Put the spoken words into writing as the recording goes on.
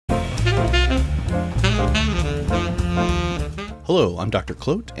Hello, I'm Dr.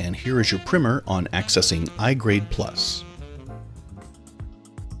 Klodt, and here is your primer on accessing iGradePlus.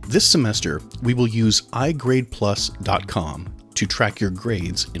 This semester, we will use iGradePlus.com to track your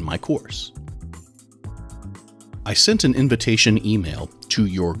grades in my course. I sent an invitation email to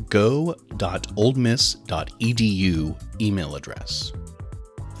your go.oldmiss.edu email address.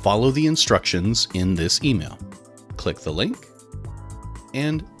 Follow the instructions in this email. Click the link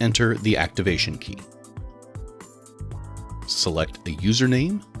and enter the activation key. Select a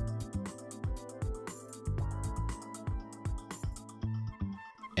username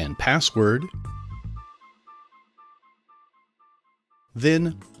and password,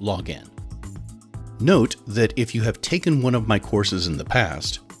 then log in. Note that if you have taken one of my courses in the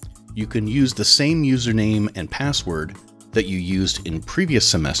past, you can use the same username and password that you used in previous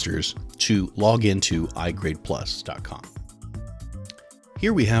semesters to log into iGradePlus.com.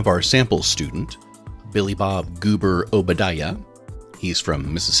 Here we have our sample student, Billy Bob Goober Obadiah. He's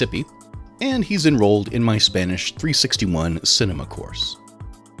from Mississippi, and he's enrolled in my Spanish 361 Cinema course.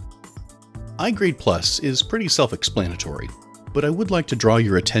 iGradePlus is pretty self-explanatory, but I would like to draw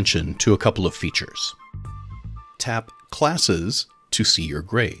your attention to a couple of features. Tap Classes to see your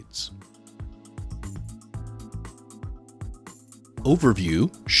grades. Overview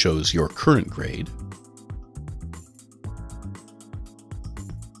shows your current grade.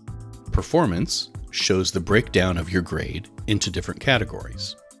 Performance shows the breakdown of your grade into different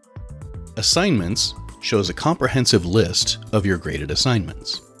categories. Assignments shows a comprehensive list of your graded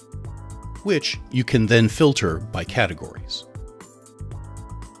assignments, which you can then filter by categories.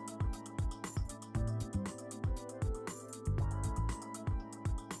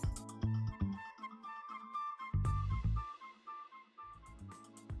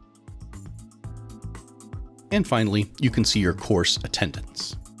 And finally, you can see your course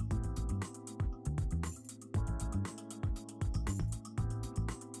attendance.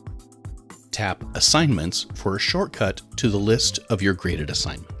 Tap Assignments for a shortcut to the list of your graded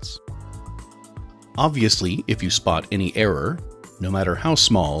assignments. Obviously, if you spot any error, no matter how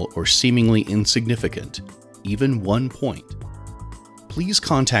small or seemingly insignificant, even 1 point, please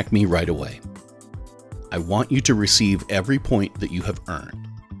contact me right away. I want you to receive every point that you have earned.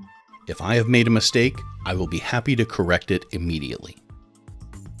 If I have made a mistake, I will be happy to correct it immediately.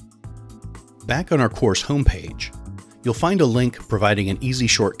 Back on our course homepage, you'll find a link providing an easy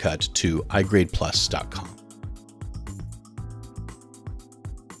shortcut to iGradePlus.com.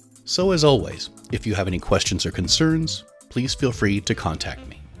 So as always, if you have any questions or concerns, please feel free to contact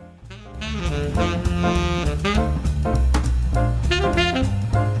me.